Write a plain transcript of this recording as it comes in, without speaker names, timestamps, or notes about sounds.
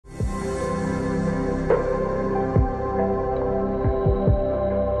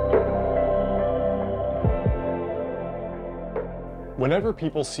Whenever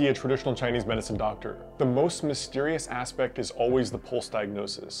people see a traditional Chinese medicine doctor, the most mysterious aspect is always the pulse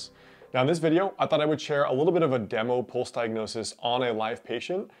diagnosis. Now in this video, I thought I would share a little bit of a demo pulse diagnosis on a live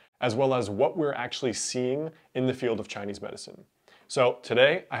patient, as well as what we're actually seeing in the field of Chinese medicine. So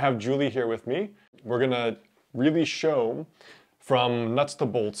today, I have Julie here with me. We're gonna really show from nuts to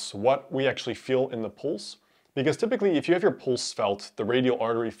bolts what we actually feel in the pulse. Because typically, if you have your pulse felt, the radial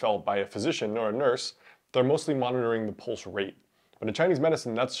artery felt by a physician or a nurse, they're mostly monitoring the pulse rate. But in Chinese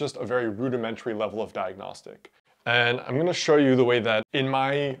medicine, that's just a very rudimentary level of diagnostic. And I'm gonna show you the way that in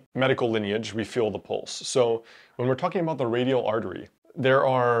my medical lineage, we feel the pulse. So when we're talking about the radial artery, there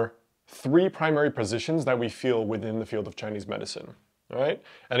are three primary positions that we feel within the field of Chinese medicine, all right?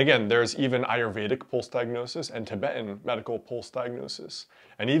 And again, there's even Ayurvedic pulse diagnosis and Tibetan medical pulse diagnosis.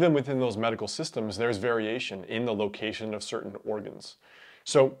 And even within those medical systems, there's variation in the location of certain organs.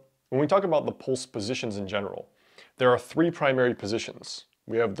 So when we talk about the pulse positions in general, there are three primary positions.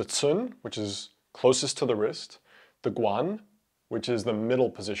 We have the Cun, which is closest to the wrist, the Guan, which is the middle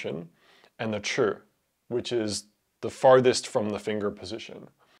position, and the Chi, which is the farthest from the finger position.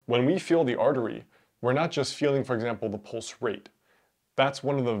 When we feel the artery, we're not just feeling, for example, the pulse rate. That's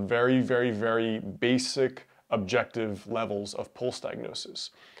one of the very basic objective levels of pulse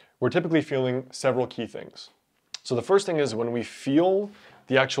diagnosis. We're typically feeling several key things. So the first thing is when we feel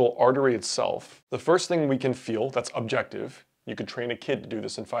the actual artery itself, the first thing we can feel that's objective, you could train a kid to do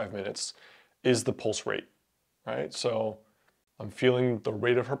this in 5 minutes, is the pulse rate, right? So I'm feeling the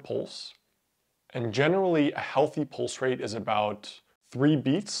rate of her pulse. And generally a healthy pulse rate is about 3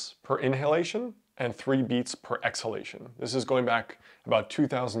 beats per inhalation and 3 beats per exhalation. This is going back about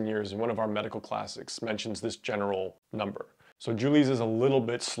 2,000 years, and one of our medical classics mentions this general number. So Julie's is a little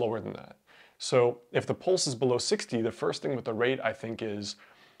bit slower than that. So if the pulse is below 60, the first thing with the rate I think is,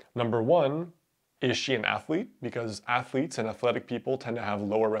 number one, is she an athlete? Because athletes and athletic people tend to have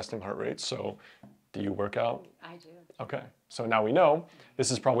lower resting heart rates. So do you work out? I do. Okay, so now we know this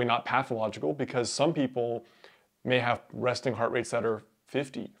is probably not pathological because some people may have resting heart rates that are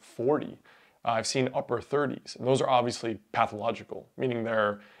 50, 40. I've seen upper 30s, and those are obviously pathological, meaning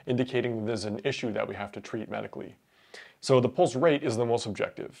they're indicating there's an issue that we have to treat medically. So the pulse rate is the most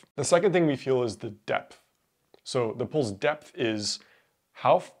objective. The second thing we feel is the depth. So the pulse depth is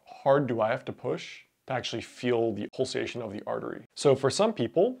how hard do I have to push to actually feel the pulsation of the artery. So for some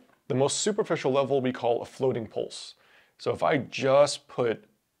people, the most superficial level we call a floating pulse. So if I just put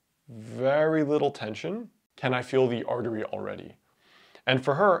very little tension, can I feel the artery already? And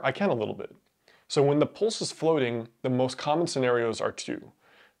for her, I can a little bit. So when the pulse is floating, the most common scenarios are two.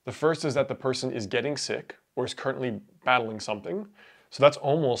 The first is that the person is getting sick or is currently battling something. So that's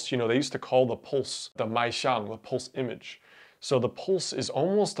almost, they used to call the pulse the mai xiang, the pulse image. So the pulse is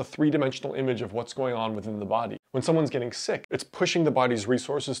almost a three-dimensional image of what's going on within the body. When someone's getting sick, it's pushing the body's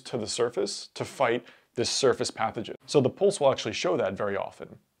resources to the surface to fight this surface pathogen. So the pulse will actually show that very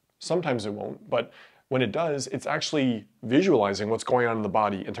often. Sometimes it won't, but when it does, it's actually visualizing what's going on in the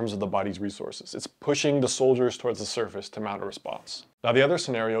body in terms of the body's resources. It's pushing the soldiers towards the surface to mount a response. Now the other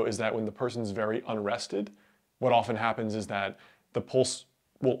scenario is that when the person's very unrested, what often happens is that the pulse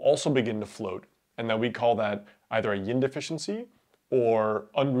will also begin to float, and then we call that either a yin deficiency or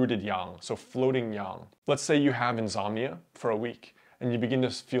unrooted yang, so floating yang. Let's say you have insomnia for a week and you begin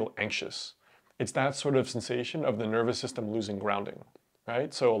to feel anxious. It's that sort of sensation of the nervous system losing grounding,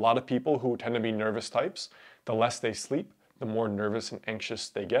 right? So a lot of people who tend to be nervous types, the less they sleep, the more nervous and anxious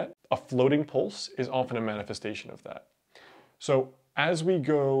they get. A floating pulse is often a manifestation of that. So as we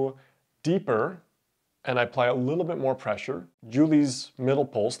go deeper and I apply a little bit more pressure, Julie's middle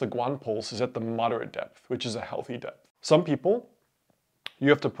pulse, the Guan pulse, is at the moderate depth, which is a healthy depth. Some people, you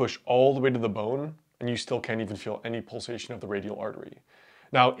have to push all the way to the bone and you still can't even feel any pulsation of the radial artery.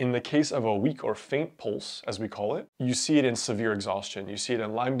 Now, in the case of a weak or faint pulse, as we call it, you see it in severe exhaustion. You see it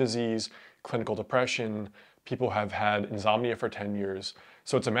in Lyme disease, clinical depression, people have had insomnia for 10 years.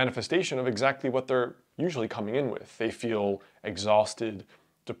 So it's a manifestation of exactly what they're usually coming in with. They feel exhausted,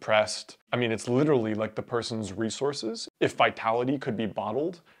 depressed. I mean, it's literally like the person's resources. If vitality could be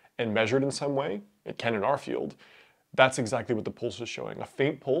bottled and measured in some way, it can in our field, that's exactly what the pulse is showing. A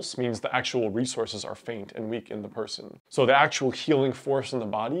faint pulse means the actual resources are faint and weak in the person. So the actual healing force in the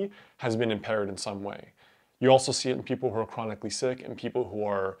body has been impaired in some way. You also see it in people who are chronically sick and people who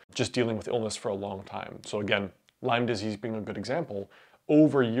are just dealing with illness for a long time. So again, Lyme disease being a good example,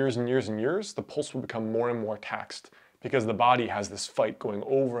 over years and years and years, the pulse will become more and more taxed because the body has this fight going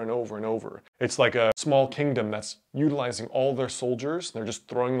over and over and over. It's like a small kingdom that's utilizing all their soldiers, and they're just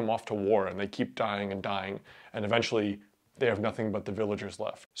throwing them off to war, and they keep dying, and eventually they have nothing but the villagers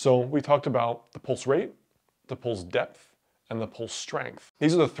left. So we talked about the pulse rate, the pulse depth, and the pulse strength.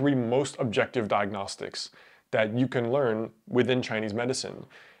 These are the three most objective diagnostics that you can learn within Chinese medicine.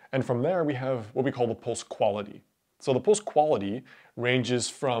 And from there, we have what we call the pulse quality. So the pulse quality ranges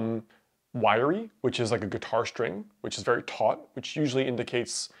from wiry, which is like a guitar string, which is very taut, which usually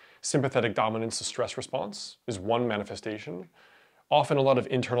indicates sympathetic dominance to stress response, is one manifestation. Often a lot of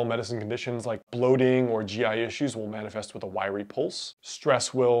internal medicine conditions like bloating or GI issues will manifest with a wiry pulse.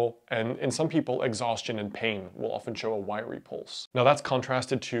 Stress will, and in some people, exhaustion and pain will often show a wiry pulse. Now that's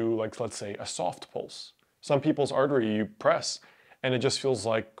contrasted to, like, let's say, a soft pulse. Some people's artery you press and it just feels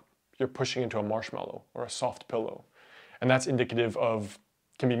like you're pushing into a marshmallow or a soft pillow. And that's indicative of,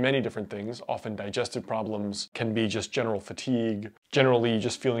 can be many different things. Often digestive problems, can be just general fatigue. Generally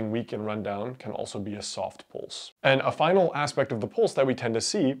just feeling weak and run down can also be a soft pulse. And a final aspect of the pulse that we tend to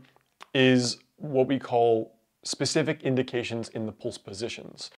see is what we call specific indications in the pulse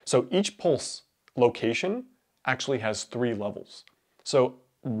positions. So each pulse location actually has 3 levels. So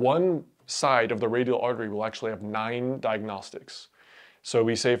one side of the radial artery will actually have 9 diagnostics. So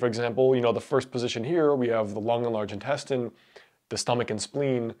we say, for example, the first position here, we have the lung and large intestine, the stomach and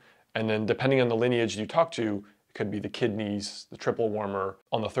spleen, and then depending on the lineage you talk to, it could be the kidneys, the triple warmer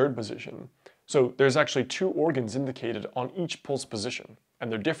on the 3rd position. So there's actually 2 organs indicated on each pulse position,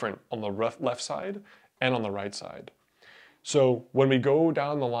 and they're different on the left side and on the right side. So when we go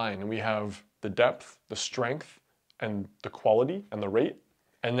down the line and we have the depth, the strength, and the quality and the rate,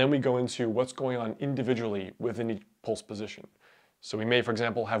 and then we go into what's going on individually within each pulse position. So we may, for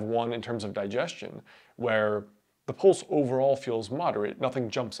example, have one in terms of digestion, where the pulse overall feels moderate, nothing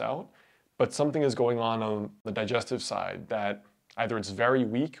jumps out, but something is going on the digestive side that either it's very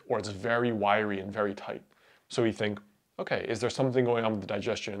weak or it's very wiry and very tight. So we think, okay, is there something going on with the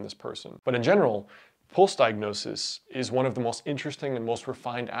digestion in this person? But in general, pulse diagnosis is one of the most interesting and most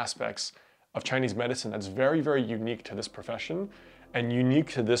refined aspects of Chinese medicine that's very, very unique to this profession and unique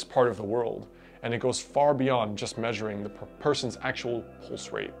to this part of the world. And it goes far beyond just measuring the person's actual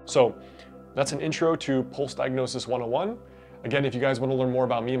pulse rate. So that's an intro to Pulse Diagnosis 101. Again, if you guys want to learn more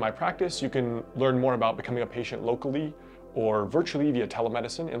about me and my practice, you can learn more about becoming a patient locally or virtually via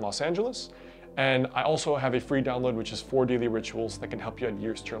telemedicine in Los Angeles. And I also have a free download, which is 4 daily rituals that can help you add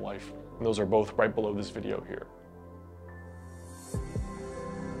years to your life. And those are both right below this video here.